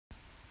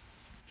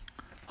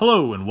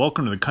Hello and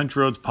welcome to the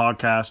Country Roads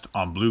Podcast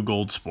on Blue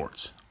Gold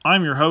Sports.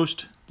 I'm your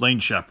host, Lane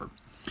Shepard.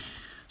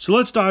 So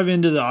let's dive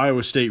into the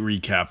Iowa State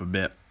recap a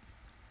bit.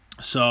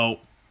 So,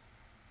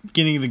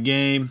 beginning of the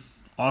game,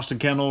 Austin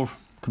Kendall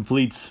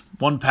completes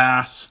one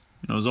pass.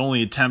 His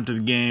only attempt of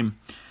the game.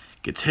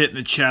 Gets hit in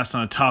the chest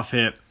on a tough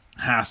hit.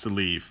 Has to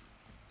leave.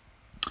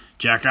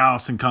 Jack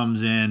Allison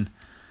comes in.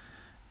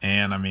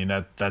 And,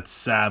 that's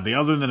sadly,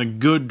 other than a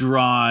good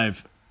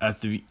drive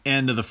at the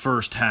end of the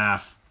first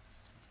half,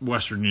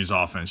 West Virginia's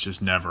offense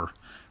just never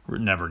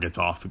gets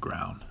off the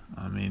ground.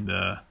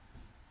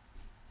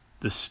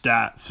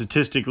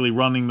 Statistically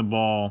running the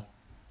ball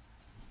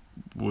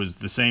was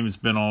the same as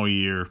it's been all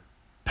year.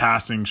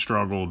 Passing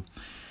struggled.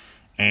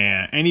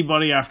 And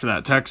anybody after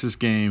that Texas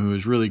game who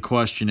was really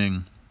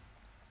questioning,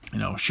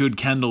 should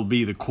Kendall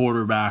be the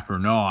quarterback or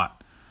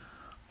not,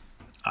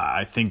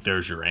 I think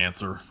there's your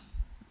answer.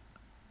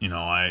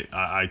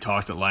 I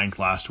talked at length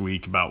last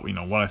week about,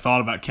 what I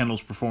thought about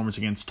Kendall's performance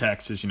against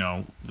Texas,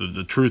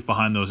 the truth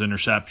behind those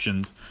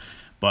interceptions.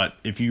 But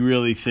if you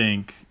really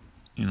think,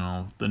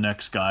 the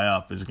next guy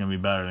up is going to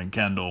be better than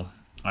Kendall,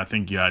 I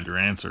think you had your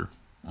answer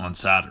on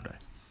Saturday.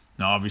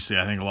 Now, obviously,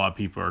 I think a lot of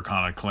people are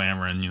kind of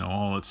clamoring,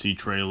 let's see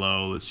Trey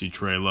Lowe.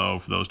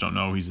 For those who don't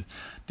know, he's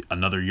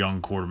another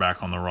young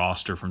quarterback on the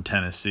roster from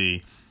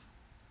Tennessee.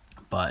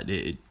 But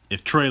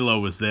if Trey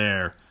Lowe was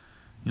there,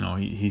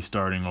 he's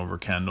starting over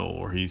Kendall,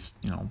 or he's,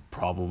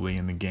 probably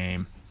in the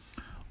game,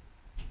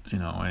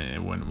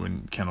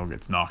 when Kendall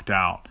gets knocked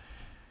out.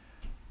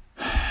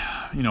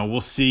 We'll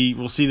see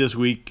this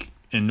week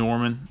in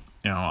Norman.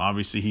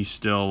 Obviously he's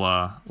still,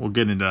 we'll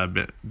get into that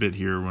a bit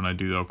here when I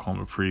do the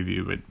Oklahoma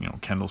preview,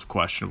 but, Kendall's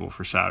questionable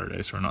for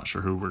Saturday, so we're not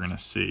sure who we're going to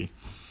see.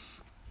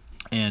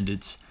 And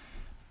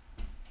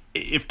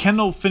if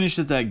Kendall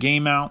finishes that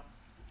game out,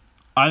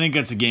 I think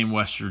that's a game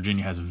West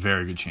Virginia has a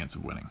very good chance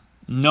of winning.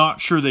 Not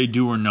sure they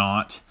do or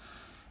not.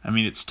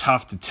 It's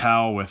tough to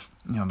tell with,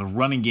 the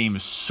running game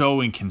is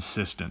so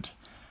inconsistent.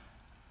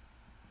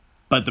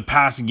 But the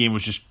passing game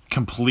was just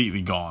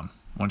completely gone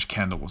once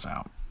Kendall was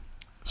out.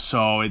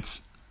 So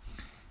it's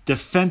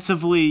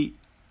defensively,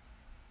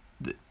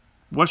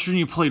 West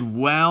Virginia played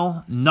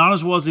well, not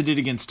as well as they did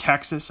against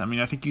Texas.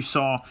 I think you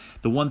saw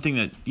the one thing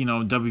that,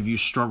 WVU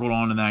struggled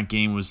on in that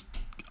game was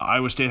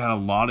Iowa State had a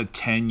lot of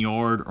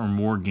 10-yard or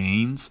more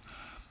gains.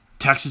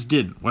 Texas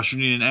didn't. West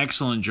Virginia did an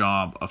excellent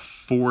job of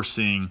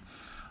forcing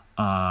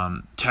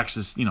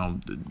Texas,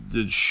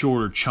 the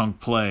shorter chunk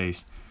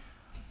plays.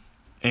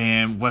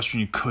 And West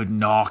Virginia could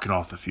knock it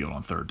off the field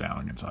on third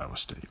down against Iowa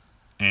State.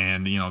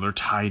 And, their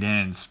tight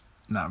ends,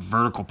 that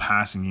vertical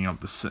passing game up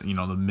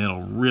the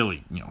middle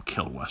really,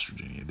 killed West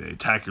Virginia. They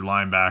attack your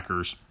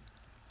linebackers,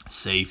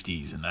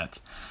 safeties, and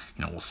that's,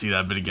 we'll see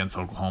that a bit against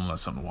Oklahoma.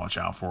 That's something to watch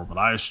out for. But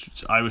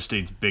Iowa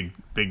State's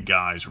big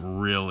guys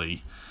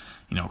really,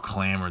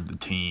 clamored the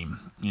team,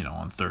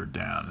 on third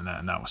down,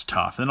 and that was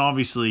tough. And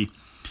obviously,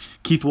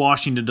 Keith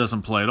Washington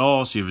doesn't play at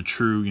all, so you have a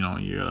true, you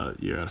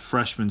got a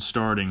freshman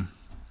starting,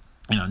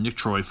 Nick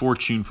Troy,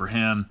 fortune for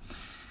him.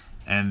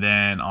 And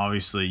then,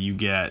 obviously, you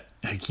get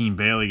Hakeem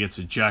Bailey gets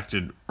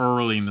ejected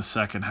early in the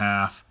second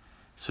half.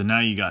 So now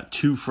you got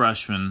two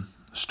freshmen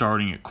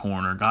starting at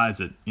corner, guys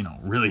that,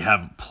 really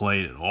haven't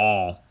played at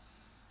all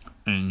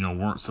and,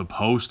 weren't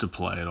supposed to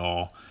play at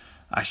all.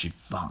 I actually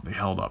thought they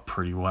held up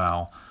pretty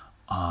well.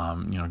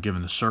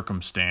 Given the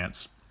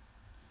circumstance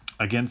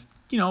against,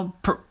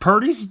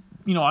 Purdy's,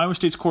 Iowa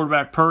State's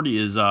quarterback Purdy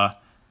is,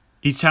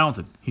 he's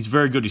talented. He's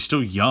very good. He's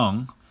still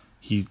young.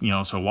 He's,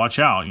 so watch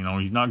out.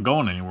 He's not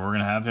going anywhere. We're going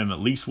to have him at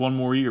least one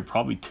more year,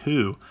 probably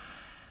two.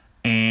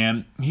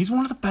 And he's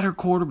one of the better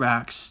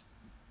quarterbacks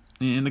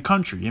in the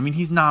country.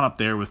 He's not up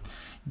there with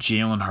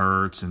Jalen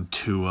Hurts and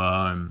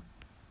Tua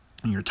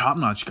and your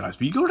top-notch guys.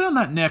 But you go down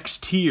that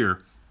next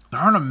tier, there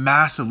aren't a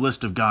massive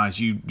list of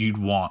guys you'd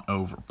want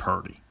over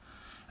Purdy.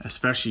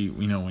 Especially,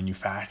 when you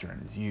factor in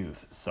his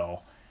youth.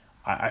 So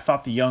I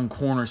thought the young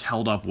corners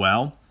held up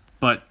well,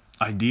 but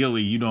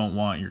ideally you don't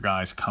want your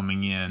guys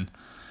coming in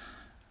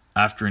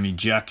after an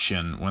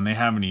ejection when they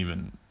haven't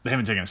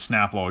taken a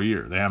snap all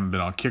year. They haven't been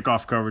on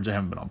kickoff coverage. They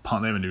haven't been on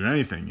punt. They haven't been doing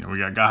anything. We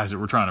got guys that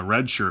were trying to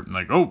redshirt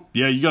and oh,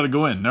 yeah, you got to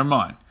go in. Never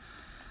mind.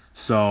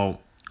 So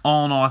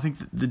all in all, I think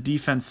the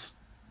defense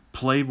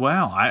played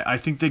well. I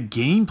think the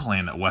game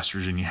plan that West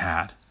Virginia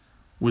had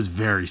was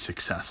very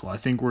successful. I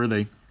think where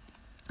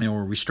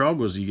we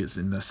struggle is you get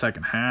in the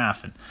second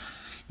half, and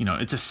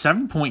it's a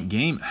 7-point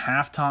game at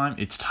halftime.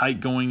 It's tight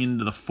going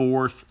into the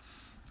fourth,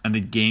 and the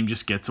game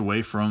just gets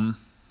away from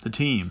the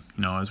team.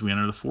 As we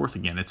enter the fourth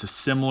again, it's a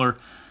similar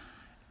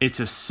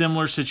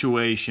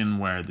situation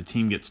where the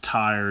team gets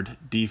tired,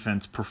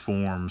 defense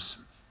performs,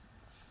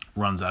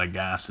 runs out of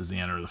gas as they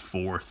enter the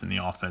fourth, and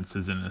the offense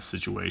is in a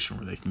situation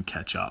where they can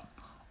catch up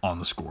on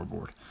the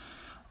scoreboard.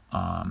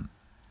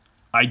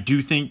 I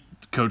do think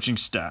the coaching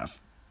staff,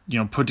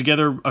 put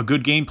together a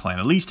good game plan,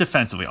 at least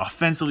defensively.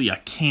 Offensively, I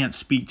can't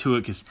speak to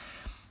it because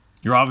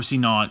you're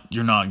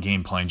not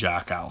game playing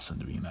Jack Allison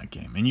to be in that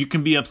game. And you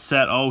can be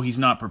upset, he's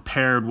not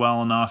prepared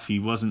well enough. He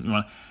wasn't,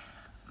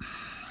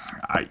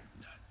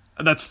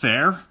 that's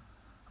fair.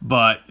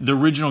 But the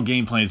original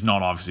game plan is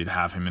not obviously to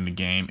have him in the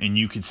game, and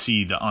you could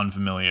see the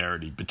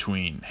unfamiliarity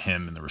between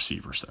him and the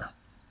receivers there.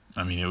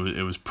 I mean,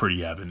 it was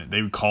pretty evident.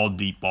 They called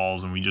deep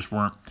balls, and we just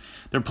weren't.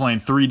 They're playing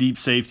 3 deep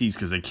safeties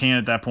because they can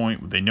at that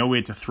point. They know we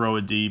have to throw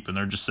it deep, and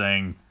they're just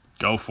saying,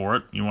 go for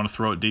it. You want to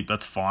throw it deep,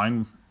 that's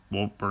fine.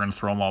 Well, we're going to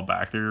throw them all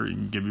back there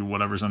and give you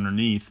whatever's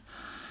underneath.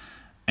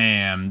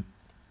 And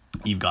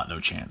you've got no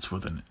chance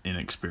with an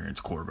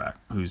inexperienced quarterback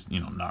who's,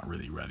 not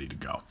really ready to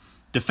go.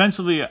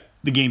 Defensively,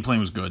 the game plan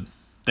was good.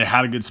 They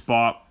had a good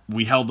spot.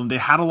 We held them. They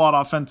had a lot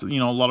of offense, a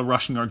lot of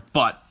rushing yards,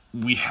 but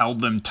we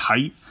held them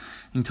tight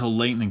until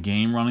late in the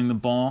game running the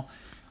ball.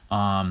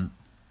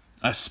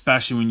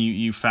 Especially when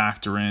you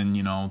factor in,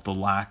 the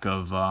lack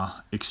of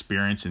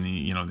experience and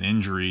the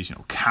injuries.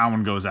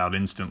 Cowan goes out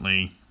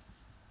instantly.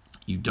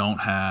 You don't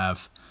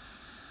have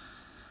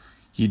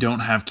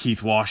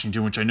Keith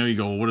Washington, which I know you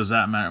go, well, what does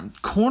that matter?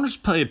 Corners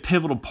play a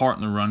pivotal part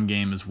in the run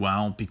game as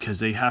well because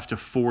they have to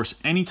force,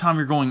 anytime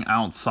you're going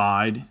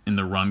outside in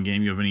the run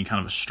game, you have any kind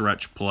of a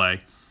stretch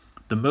play,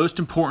 the most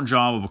important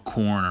job of a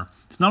corner,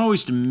 it's not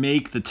always to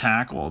make the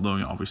tackle,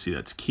 although obviously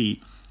that's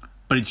key,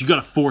 but you got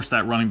to force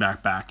that running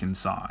back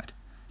inside.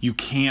 You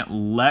can't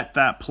let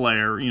that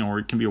player, or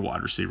it can be a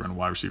wide receiver on a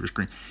wide receiver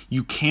screen.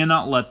 You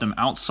cannot let them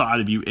outside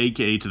of you,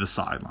 aka to the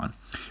sideline.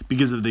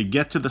 Because if they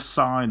get to the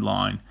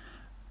sideline,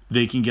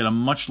 they can get a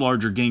much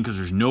larger gain because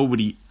there's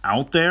nobody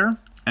out there,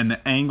 and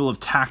the angle of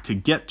attack to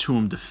get to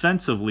them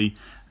defensively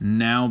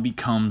now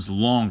becomes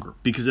longer.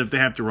 Because if they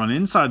have to run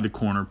inside the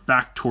corner,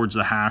 back towards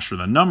the hash or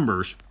the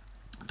numbers,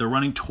 they're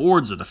running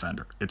towards the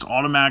defender. It's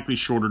automatically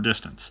shorter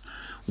distance.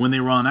 When they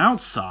run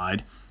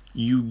outside,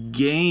 you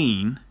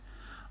gain...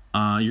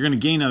 you're going to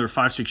gain another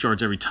 5-6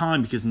 yards every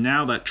time because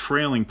now that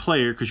trailing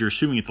player, because you're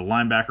assuming it's a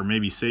linebacker,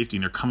 maybe safety,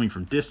 and they're coming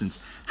from distance,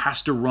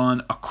 has to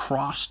run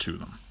across to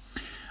them.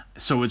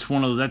 So it's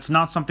one of those, that's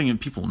not something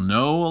that people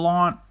know a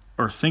lot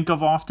or think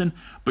of often,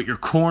 but your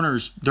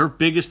corners, their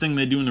biggest thing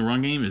they do in the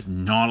run game is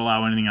not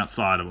allow anything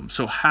outside of them.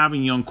 So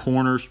having young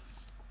corners,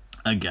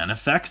 again,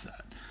 affects that.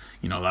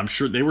 I'm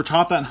sure they were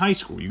taught that in high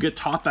school. You get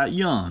taught that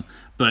young,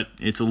 but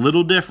it's a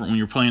little different when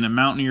you're playing at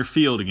Mountaineer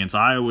Field against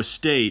Iowa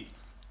State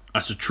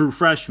as a true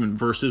freshman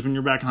versus when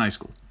you're back in high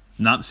school.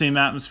 Not the same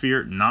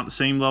atmosphere, not the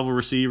same level of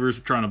receivers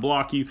trying to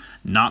block you,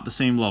 not the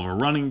same level of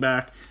running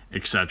back,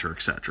 etc.,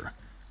 etc.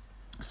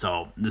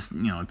 So this,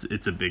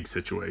 it's a big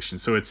situation.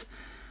 So it's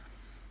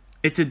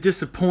a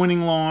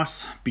disappointing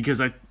loss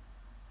because it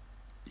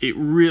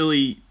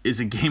really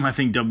is a game I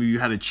think W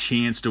had a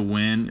chance to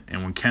win,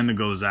 and when Kenda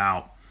goes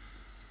out,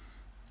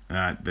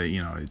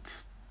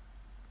 it's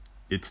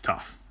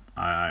tough.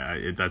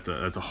 That's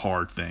a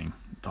hard thing.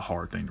 It's a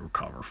hard thing to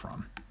recover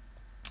from.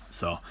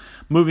 So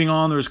moving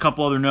on, there's a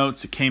couple other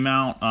notes that came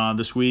out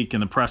this week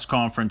in the press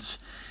conference.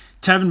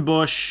 Tevin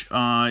Bush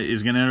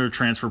is going to enter a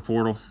transfer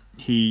portal.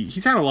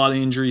 He's had a lot of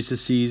injuries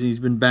this season. He's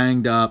been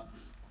banged up.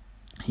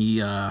 He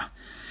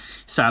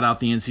sat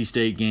out the NC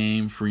State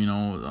game for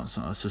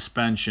a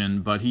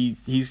suspension, but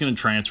he's going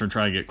to transfer and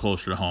try to get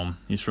closer to home.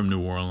 He's from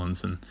New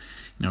Orleans, and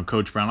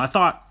Coach Brown.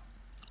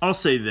 I'll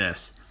say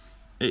this: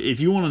 if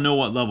you want to know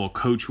what level of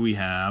coach we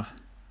have,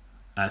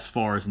 as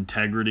far as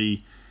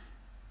integrity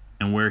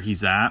and where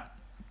he's at,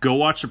 go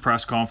watch the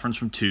press conference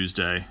from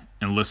Tuesday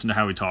and listen to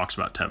how he talks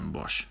about Tevin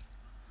Bush.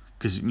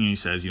 Because he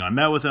says, I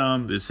met with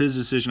him, it's his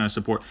decision, I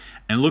support.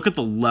 And look at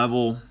the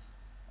level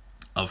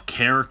of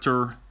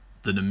character,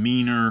 the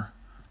demeanor,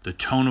 the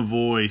tone of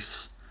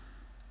voice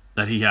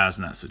that he has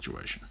in that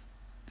situation.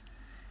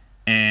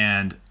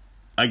 And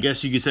I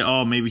guess you could say,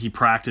 maybe he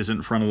practiced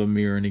in front of a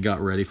mirror and he got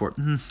ready for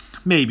it.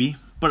 Maybe,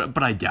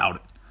 but I doubt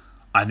it.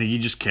 I think he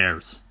just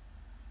cares.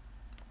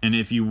 And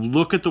if you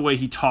look at the way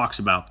he talks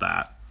about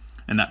that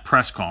in that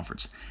press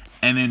conference,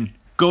 and then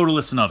go to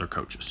listen to other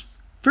coaches,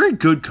 very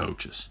good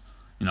coaches,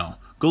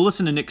 go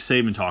listen to Nick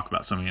Saban talk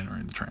about somebody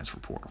entering the transfer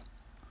portal,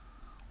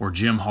 or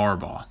Jim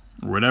Harbaugh,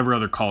 or whatever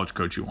other college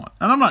coach you want.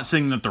 And I'm not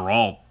saying that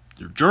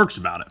they're jerks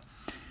about it.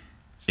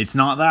 It's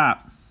not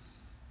that.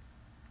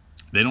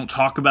 They don't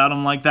talk about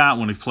him like that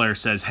when a player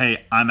says,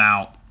 hey, I'm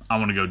out, I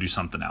want to go do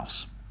something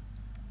else.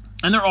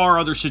 And there are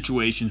other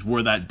situations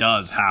where that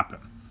does happen.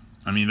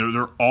 I mean,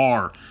 there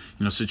are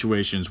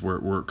situations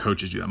where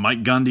coaches do that.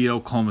 Mike Gundy at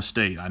Oklahoma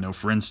State, I know,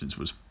 for instance,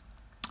 was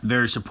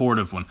very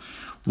supportive when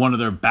one of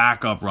their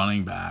backup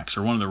running backs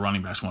or one of their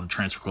running backs wanted to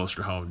transfer closer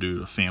to home due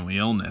to a family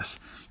illness.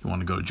 He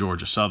wanted to go to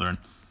Georgia Southern.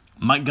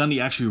 Mike Gundy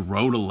actually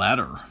wrote a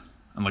letter,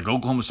 and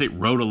Oklahoma State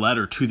wrote a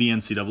letter to the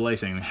NCAA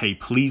saying, hey,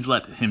 please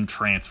let him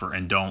transfer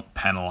and don't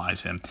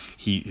penalize him.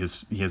 He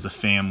has a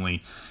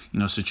family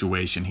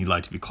situation. He'd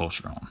like to be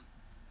closer to home.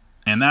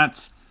 And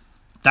that's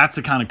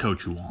the kind of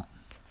coach you want.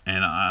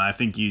 And I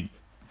think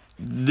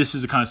this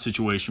is the kind of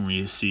situation where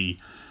you see,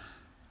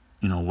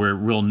 where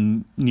real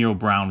Neil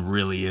Brown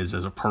really is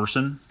as a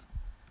person.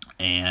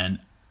 And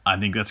I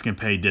think that's going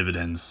to pay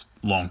dividends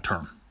long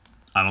term.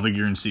 I don't think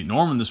you're going to see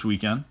Norman this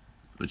weekend,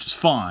 which is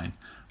fine.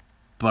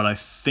 But I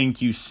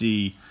think you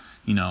see,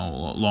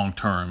 long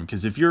term.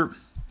 Because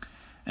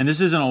and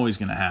this isn't always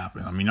going to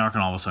happen. I mean, you're not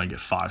going to all of a sudden get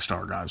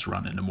 5-star guys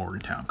run into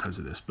Morgantown because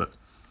of this. But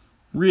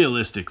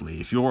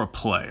realistically, if you're a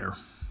player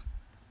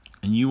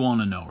and you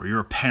want to know, or you're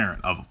a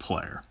parent of a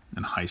player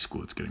in high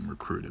school that's getting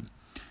recruited,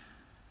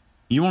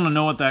 you want to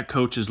know what that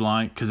coach is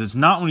like, because it's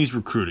not when he's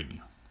recruiting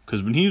you.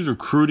 Because when he's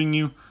recruiting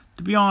you,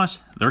 to be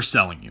honest, they're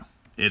selling you.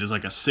 It is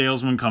like a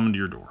salesman coming to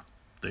your door.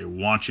 They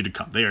want you to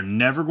come. They are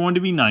never going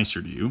to be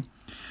nicer to you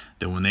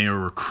than when they are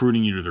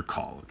recruiting you to their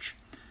college.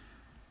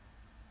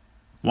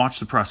 Watch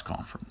the press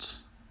conference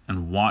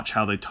and watch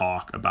how they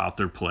talk about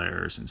their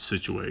players and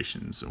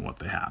situations and what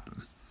they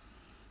happen.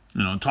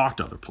 And talk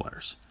to other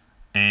players.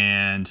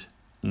 And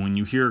when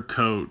you hear a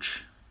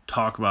coach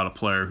talk about a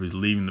player who's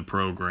leaving the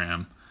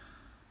program,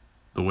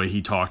 the way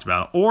he talked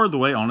about it, or the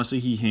way, honestly,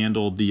 he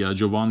handled the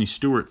Giovanni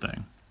Stewart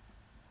thing.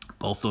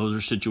 Both those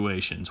are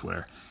situations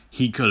where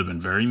he could have been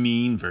very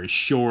mean, very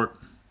short,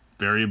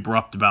 very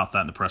abrupt about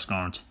that in the press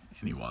conference,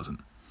 and he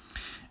wasn't.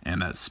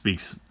 And that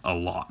speaks a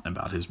lot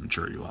about his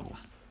maturity level.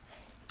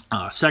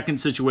 Second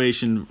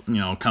situation,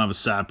 kind of a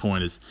sad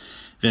point, is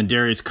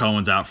Vandarius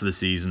Cohen's out for the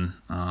season.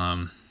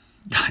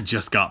 I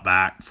just got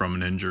back from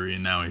an injury,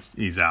 and now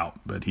he's out,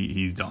 but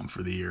he's done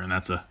for the year. And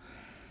that's a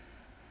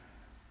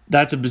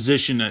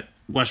position that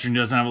Western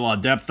doesn't have a lot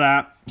of depth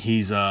at.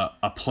 He's a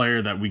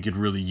player that we could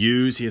really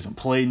use. He hasn't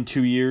played in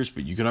 2 years,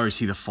 but you could already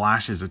see the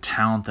flashes of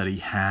talent that he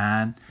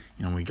had.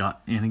 We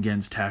got in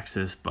against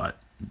Texas, but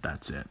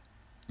that's it.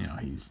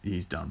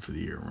 He's done for the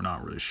year. We're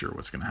not really sure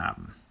what's going to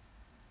happen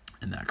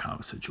in that kind of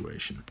a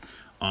situation.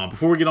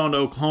 Before we get on to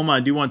Oklahoma, I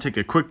do want to take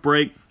a quick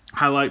break.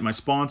 Highlight my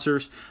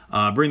sponsors.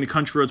 Bring the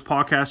Country Roads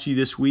podcast to you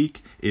this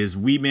week is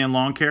Weedman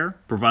Lawn Care,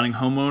 providing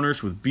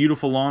homeowners with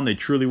beautiful lawn they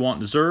truly want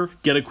and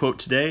deserve. Get a quote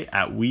today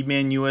at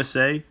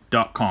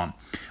weedmanusa.com.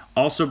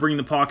 Also bring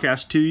the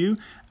podcast to you,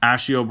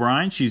 Ashley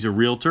O'Brien. She's a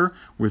realtor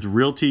with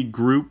Realty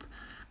Group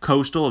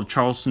Coastal of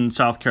Charleston,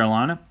 South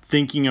Carolina.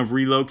 Thinking of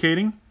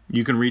relocating?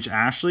 You can reach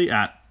Ashley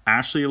at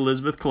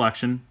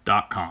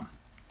ashleyelizabethcollection.com.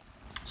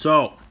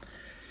 So,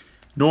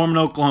 Norman,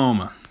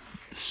 Oklahoma,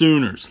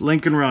 Sooners,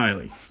 Lincoln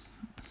Riley.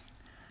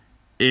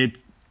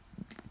 It's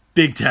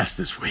big test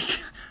this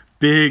week.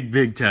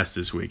 Big test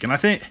this week. And I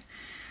think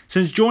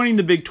since joining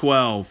the Big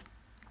 12,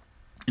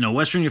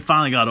 West Virginia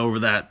finally got over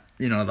that,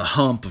 the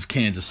hump of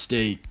Kansas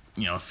State,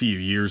 a few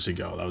years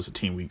ago. That was a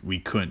team we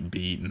couldn't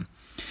beat and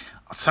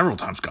several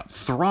times got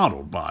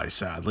throttled by,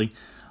 sadly.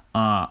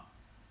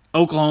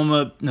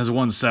 Oklahoma has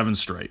won 7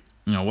 straight.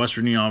 West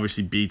Virginia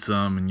obviously beats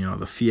them, and,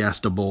 the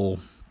Fiesta Bowl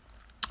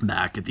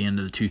back at the end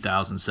of the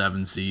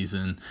 2007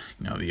 season,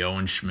 the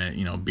Owen Schmidt,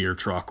 beer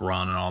truck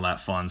run and all that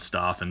fun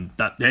stuff. And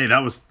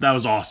that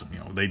was awesome.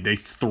 They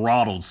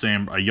throttled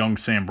a young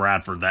Sam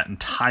Bradford that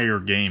entire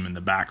game in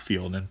the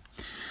backfield, and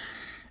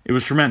it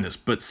was tremendous.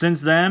 But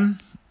since then,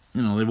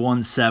 they've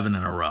won 7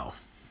 in a row.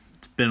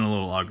 It's been a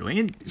little ugly.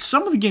 And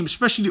some of the games,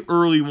 especially the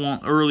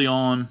early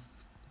on,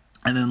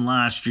 and then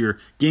last year,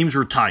 games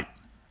were tight.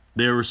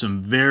 There were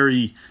some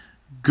very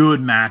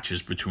good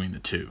matches between the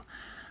two.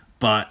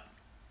 But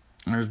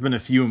there's been a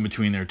few in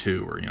between there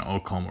too where,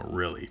 Oklahoma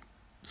really,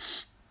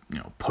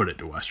 put it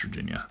to West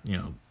Virginia.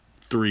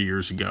 3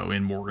 years ago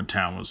in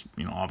Morgantown was,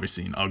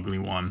 obviously an ugly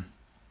one.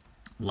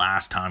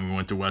 Last time we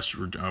went to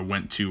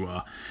went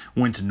to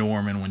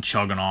Norman when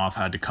Chugginoff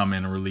had to come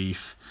in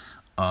relief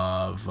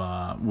of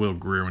Will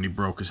Greer when he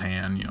broke his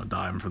hand,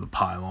 diving for the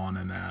pylon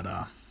in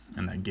that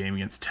game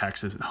against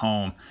Texas at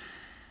home.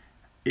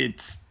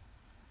 It's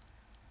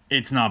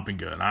not been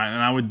good. And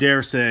I would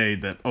dare say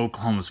that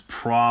Oklahoma's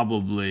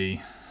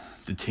probably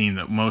the team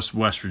that most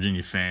West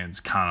Virginia fans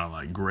kind of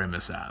like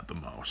grimace at the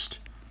most.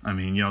 I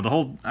mean,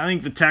 I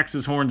think the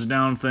Texas horns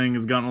down thing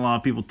has gotten a lot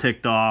of people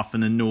ticked off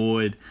and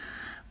annoyed,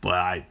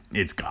 but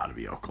it's got to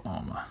be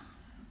Oklahoma.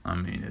 I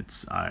mean,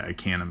 I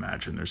can't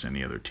imagine there's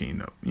any other team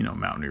that,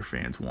 Mountaineer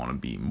fans want to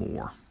be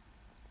more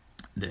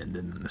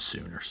than the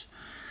Sooners.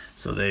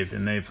 So they've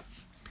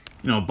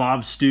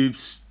Bob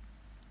Stoops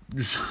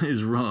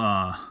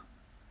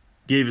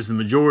gave us the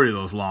majority of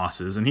those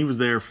losses, and he was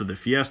there for the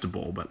Fiesta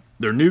Bowl. But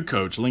their new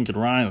coach, Lincoln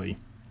Riley,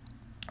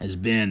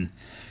 he's the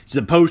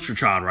poster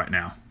child right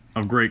now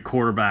of great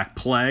quarterback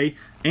play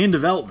and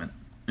development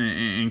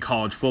in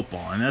college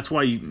football. And that's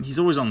why he's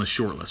always on the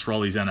short list for all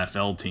these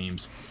NFL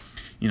teams.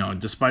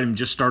 Despite him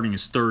just starting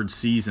his 3rd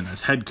season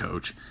as head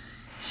coach,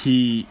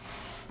 the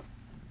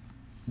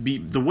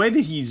way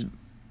that he's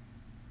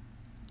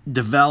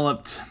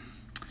developed,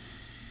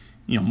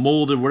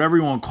 molded, whatever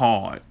you want to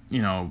call it.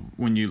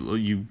 When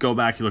you go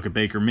back, you look at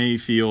Baker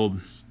Mayfield,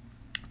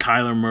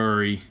 Kyler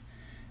Murray,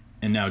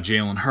 and now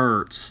Jalen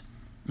Hurts,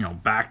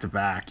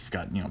 back-to-back. He's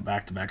got,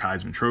 back-to-back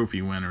Heisman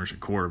Trophy winners at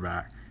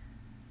quarterback.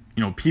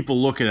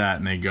 People look at that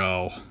and they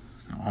go,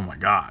 oh my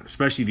God,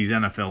 especially these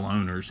NFL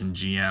owners and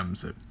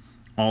GMs that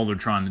all they're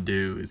trying to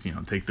do is,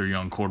 take their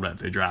young quarterback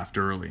they draft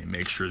early and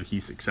make sure that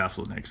he's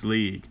successful in the next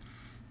league.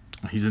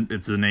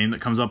 It's a name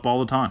that comes up all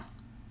the time.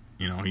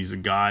 He's a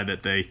guy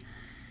that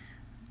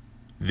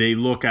they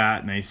look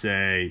at and they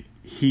say,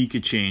 he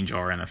could change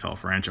our NFL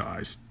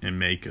franchise and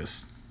make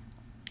us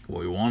what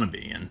we want to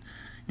be. And,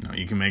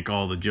 you can make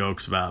all the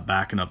jokes about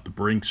backing up the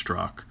Brinks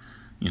truck,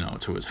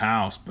 to his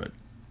house, but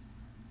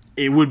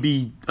it would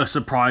be a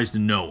surprise to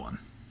no one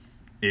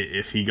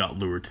if he got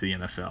lured to the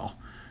NFL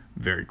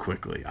very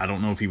quickly. I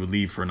don't know if he would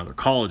leave for another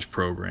college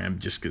program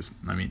just because,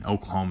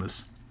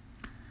 Oklahoma's,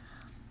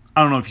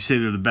 I don't know if you say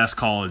they're the best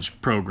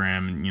college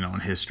program, in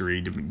history.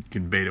 You can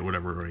debate it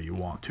whatever way you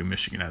want to.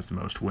 Michigan has the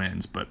most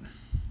wins, but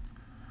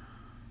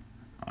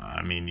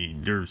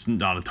there's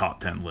not a top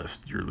 10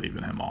 list you're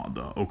leaving him on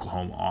the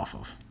Oklahoma off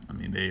of.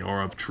 They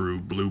are a true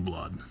blue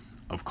blood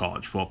of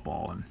college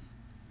football, and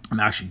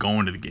I'm actually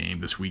going to the game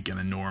this weekend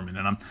in Norman,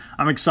 and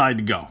I'm excited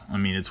to go.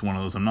 It's one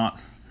of those. I'm not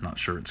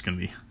sure it's going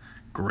to be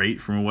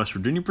great from a West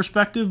Virginia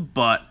perspective,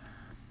 but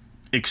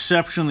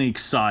exceptionally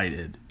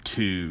excited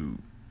to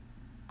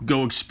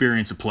go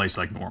experience a place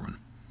like Norman.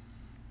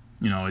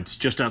 It's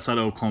just outside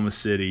of Oklahoma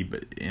City,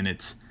 and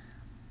it's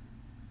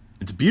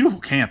a beautiful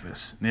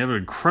campus. They have an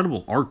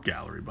incredible art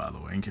gallery, by the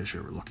way, in case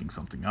you're ever looking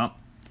something up.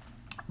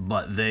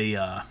 But they,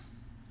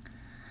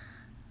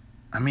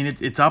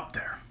 it's up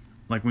there.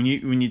 Like when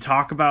you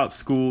talk about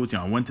schools,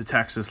 I went to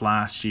Texas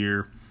last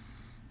year.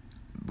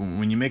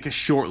 When you make a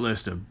short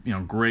list of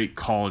great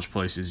college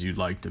places you'd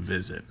like to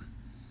visit,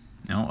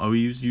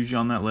 OU's usually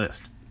on that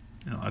list.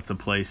 That's a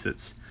place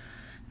that's.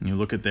 When you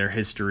look at their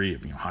history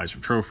of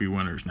Heisman Trophy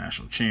winners,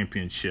 national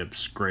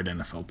championships, great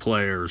NFL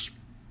players,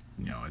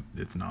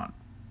 it's not.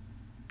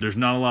 There's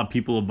not a lot of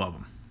people above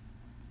them.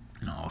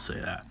 I'll say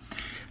that.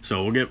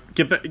 So we'll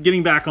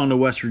getting back onto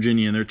West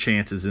Virginia and their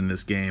chances in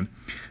this game.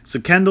 So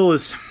Kendall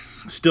is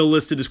still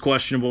listed as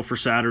questionable for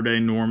Saturday.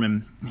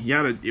 Norman,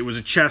 it was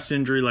a chest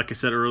injury, like I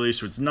said earlier,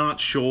 so it's not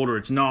shoulder,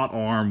 it's not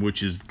arm,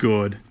 which is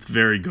good. It's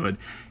very good.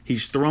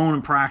 He's thrown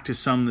in practice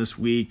some this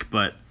week,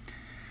 but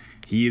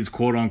he is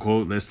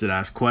quote-unquote listed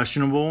as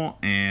questionable,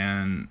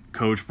 and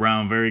Coach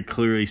Brown very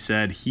clearly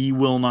said he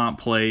will not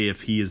play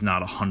if he is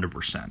not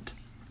 100%.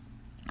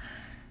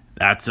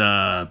 That's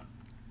a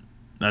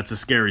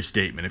scary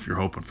statement if you're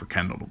hoping for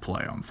Kendall to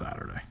play on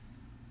Saturday,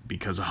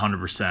 because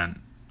 100%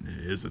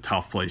 is a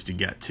tough place to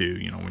get to,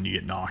 when you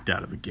get knocked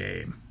out of a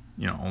game,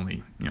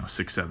 only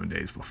 6-7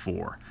 days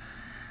before.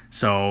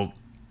 So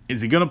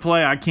is he going to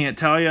play? I can't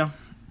tell you,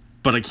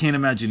 but I can't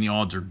imagine the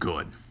odds are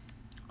good.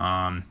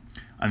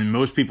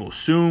 Most people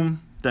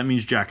assume that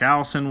means Jack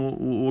Allison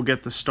will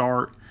get the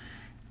start.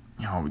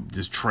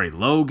 Does Trey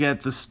Lowe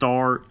get the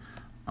start?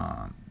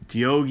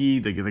 Diogi,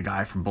 the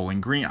guy from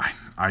Bowling Green,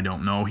 I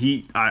don't know.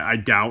 I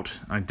doubt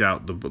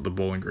the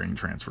Bowling Green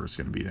transfer is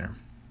going to be there.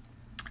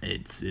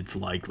 It's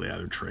likely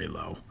either Trey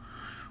Lowe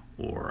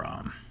or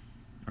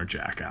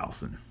Jack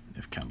Allison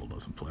if Kendall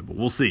doesn't play, but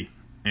we'll see.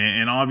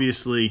 And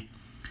obviously,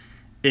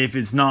 if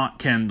it's not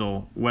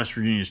Kendall, West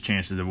Virginia's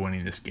chances of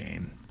winning this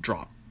game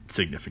drop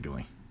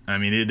significantly.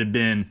 It had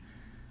been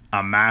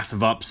a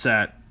massive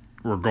upset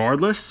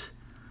regardless,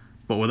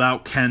 but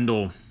without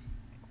Kendall,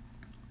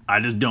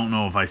 I just don't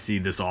know if I see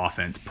this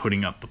offense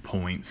putting up the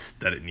points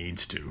that it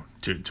needs to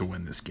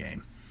win this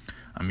game.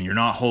 You're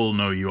not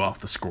holding OU off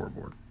the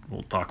scoreboard.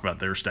 We'll talk about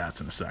their stats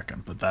in a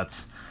second, but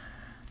that's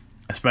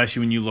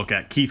especially when you look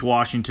at Keith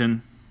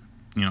Washington,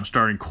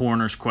 starting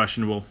corners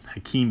questionable.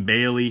 Hakeem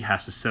Bailey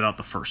has to sit out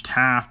the first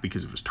half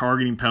because of his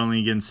targeting penalty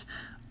against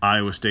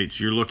Iowa State.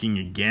 So you're looking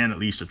again at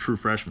least a true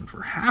freshman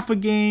for half a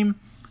game.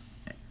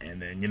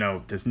 And then,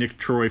 does Nick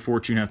Troy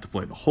Fortune have to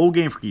play the whole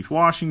game for Keith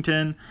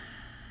Washington?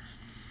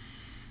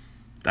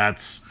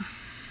 That's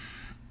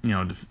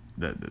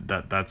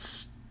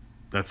that's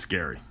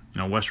scary.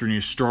 West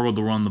Virginia struggled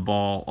to run the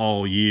ball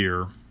all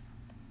year.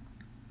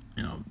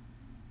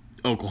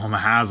 Oklahoma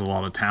has a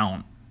lot of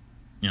talent,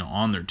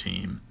 on their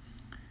team.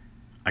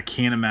 I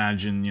can't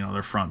imagine,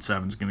 their front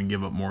seven's going to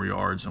give up more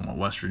yards than what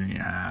West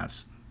Virginia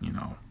has,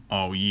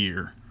 all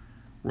year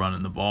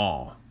running the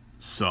ball.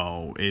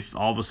 So if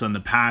all of a sudden the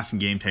passing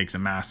game takes a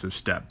massive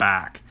step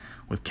back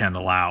with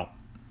Kendall out,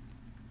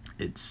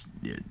 the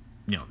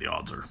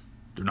odds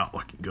they're not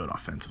looking good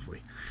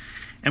offensively.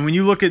 And when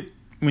you look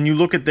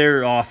at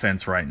their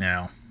offense right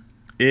now,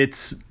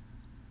 it's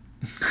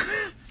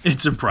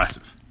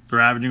impressive. They're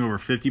averaging over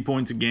 50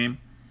 points a game,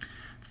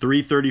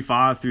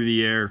 335 through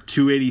the air,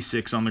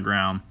 286 on the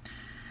ground.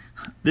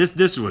 This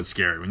is what's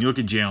scary. When you look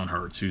at Jalen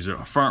Hurts, who's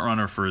a front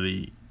runner for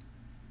the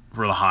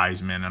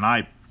Heisman, and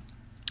I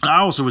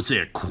also would say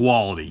a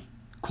quality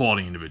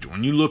individual.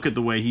 When you look at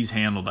the way he's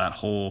handled that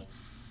whole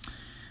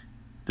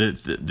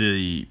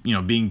the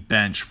being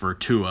benched for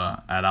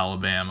Tua at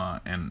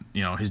Alabama, and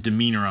his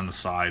demeanor on the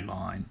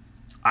sideline,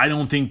 I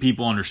don't think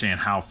people understand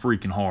how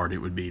freaking hard it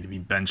would be to be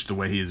benched the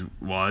way he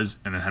was,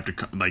 and then have to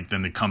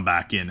then to come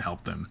back in and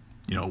help them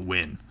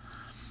win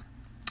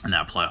in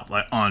that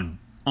playoff.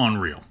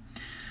 Unreal.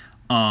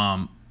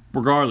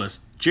 Regardless,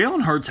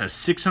 Jalen Hurts has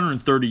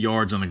 630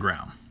 yards on the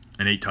ground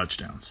and 8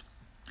 touchdowns.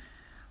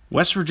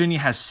 West Virginia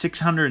has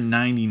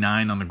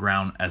 699 on the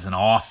ground as an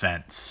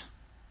offense.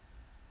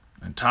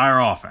 Entire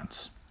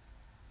offense.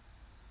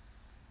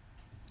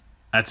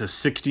 That's a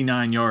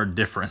 69-yard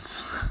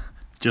difference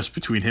just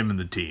between him and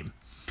the team.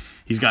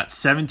 He's got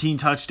 17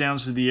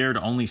 touchdowns through the air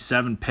to only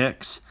 7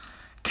 picks.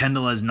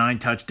 Kendall has 9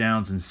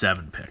 touchdowns and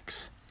 7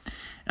 picks.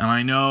 And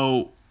I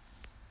know,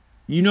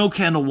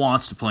 Kendall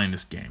wants to play in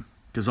this game.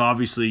 because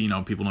obviously,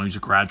 people know he's a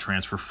grad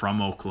transfer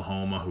from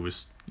Oklahoma who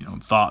was,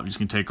 thought he was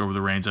going to take over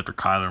the reins after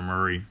Kyler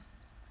Murray.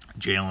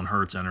 Jalen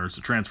Hurts enters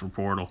the transfer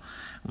portal.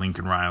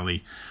 Lincoln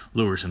Riley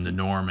lures him to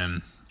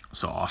Norman.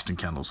 So Austin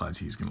Kendall decides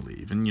he's going to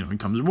leave. And, he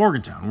comes to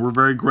Morgantown. We're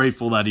very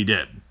grateful that he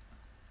did.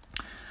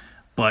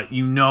 But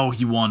he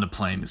wanted to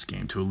play in this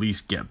game to at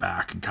least get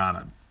back and kind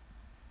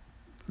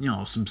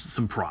of,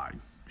 some pride.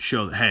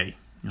 Show that, hey,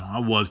 I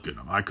was good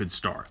enough. I could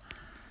start.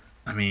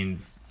 I mean,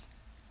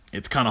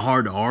 it's kind of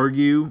hard to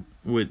argue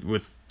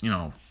with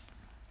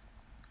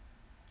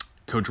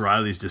Coach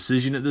Riley's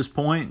decision at this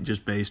point,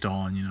 just based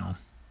on,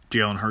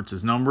 Jalen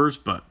Hurts' numbers.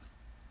 But,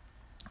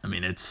 I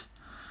mean, it's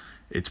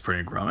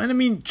pretty grown. And, I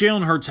mean,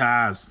 Jalen Hurts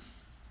has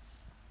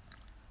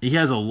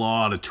a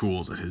lot of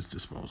tools at his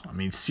disposal. I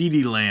mean,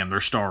 CeeDee Lamb,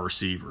 their star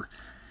receiver,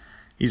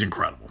 he's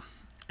incredible.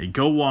 Hey,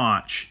 go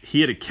watch.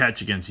 He had a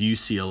catch against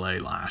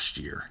UCLA last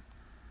year.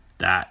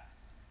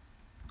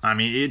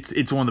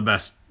 It's one of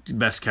the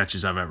best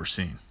catches I've ever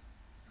seen.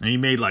 And he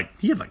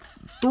had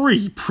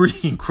 3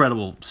 pretty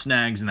incredible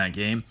snags in that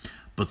game.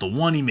 But the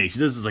one he makes, he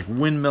does this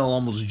windmill,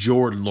 almost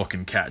Jordan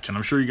looking catch. And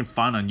I'm sure you can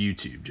find on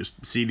YouTube.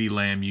 Just CeeDee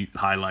Lamb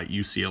highlight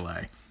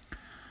UCLA.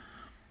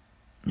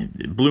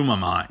 It blew my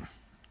mind.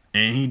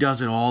 And he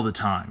does it all the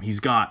time. He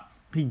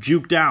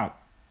juked out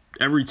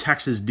every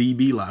Texas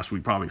DB last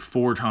week probably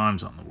 4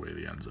 times on the way to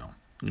the end zone.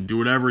 He can do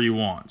whatever he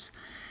wants.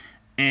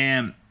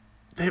 And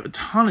they have a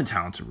ton of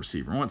talented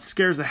receiver. And what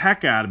scares the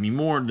heck out of me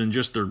more than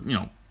just their,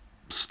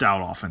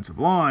 stout offensive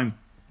line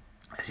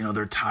is,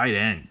 their tight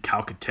end,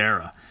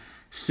 Calcaterra.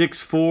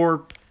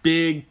 6'4",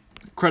 big,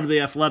 incredibly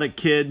athletic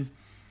kid.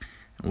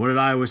 And what did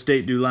Iowa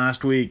State do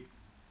last week?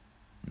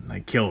 They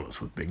killed us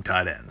with big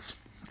tight ends.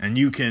 And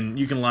you can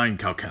line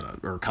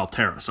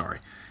Calcaterra.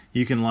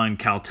 You can line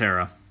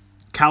Calcaterra,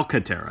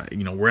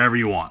 wherever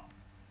you want.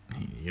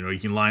 You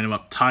can line him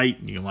up tight.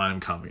 You can line him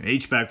kind of in an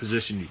H-back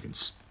position. You can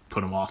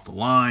put him off the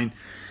line,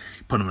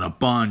 put him in a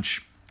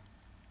bunch.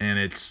 And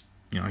it's,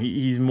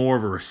 he's more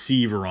of a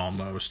receiver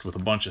almost with a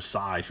bunch of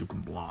size who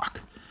can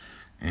block.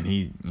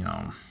 And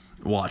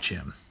watch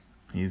him.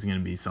 He's going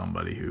to be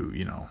somebody who,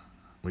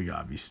 we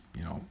got to be,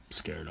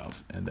 scared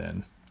of. And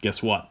then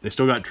guess what? They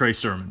still got Trey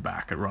Sermon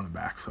back at running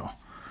back. So,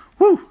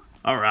 whew.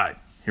 All right,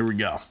 here we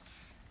go.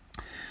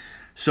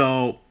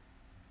 So,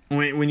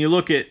 when you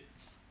look at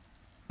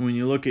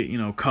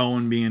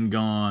Cohen being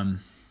gone,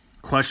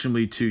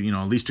 questionably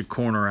at least a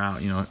corner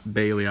out,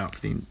 Bailey out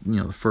for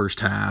the first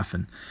half,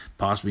 and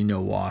possibly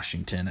no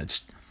Washington.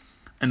 It's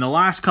in the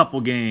last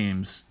couple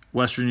games,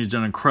 West Virginia's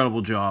done an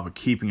incredible job of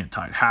keeping it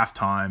tight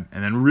halftime,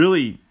 and then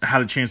really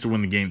had a chance to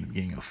win the game at the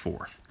beginning of the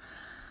fourth.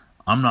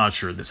 I'm not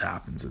sure this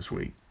happens this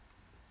week.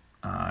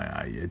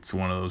 It's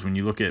one of those when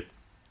you look at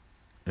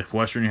if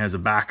West Virginia has a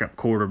backup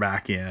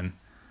quarterback in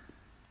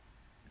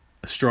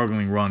a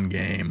struggling run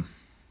game.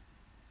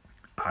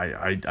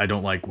 I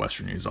don't like West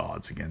Virginia's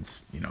odds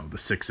against the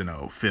 6-0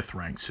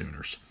 5th-ranked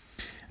Sooners.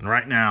 And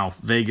right now,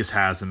 Vegas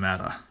has them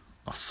at a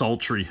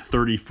sultry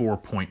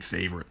 34-point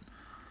favorite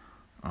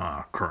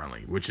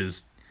currently, which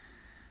is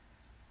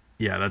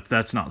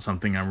that's not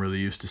something I'm really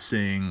used to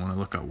seeing when I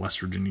look at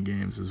West Virginia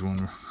games.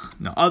 And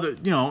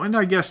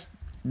I guess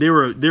they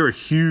were a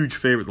huge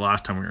favorite the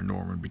last time we were in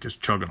Norman because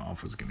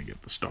Chugunov was going to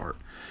get the start,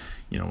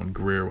 when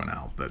Greer went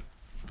out. But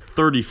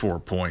 34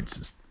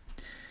 points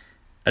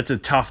that's a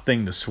tough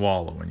thing to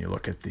swallow when you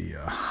look at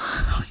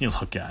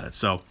it.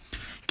 So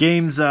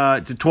games,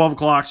 it's at 12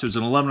 o'clock, so it's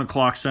at 11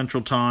 o'clock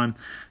Central Time.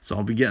 So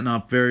I'll be getting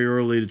up very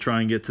early to try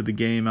and get to the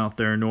game out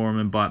there in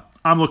Norman. But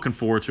I'm looking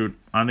forward to it.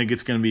 I think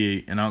it's going to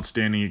be an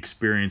outstanding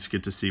experience.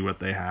 Get to see what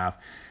they have,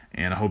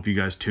 and I hope you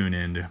guys tune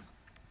in to,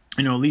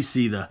 at least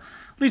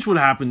what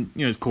happened,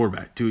 as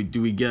quarterback. Do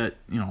we get,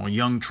 a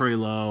young Trey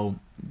Lowe?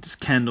 Does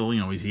Kendall,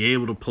 is he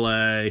able to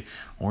play?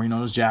 Or,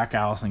 does Jack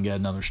Allison get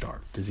another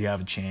start? Does he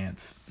have a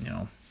chance?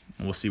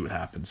 We'll see what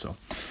happens. So,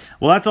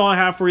 well, that's all I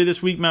have for you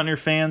this week, Mountaineer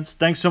fans.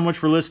 Thanks so much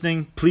for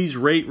listening. Please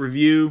rate,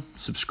 review,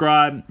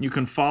 subscribe. You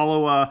can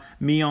follow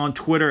me on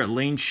Twitter at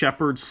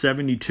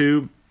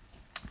LaneShepherd72.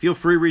 Feel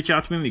free to reach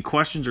out to me with any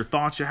questions or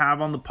thoughts you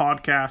have on the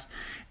podcast,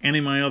 any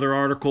of my other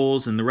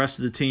articles, and the rest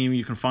of the team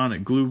you can find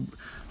at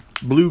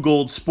Blue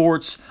Gold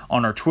Sports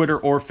on our Twitter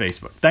or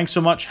Facebook. Thanks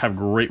so much. Have a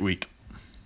great week.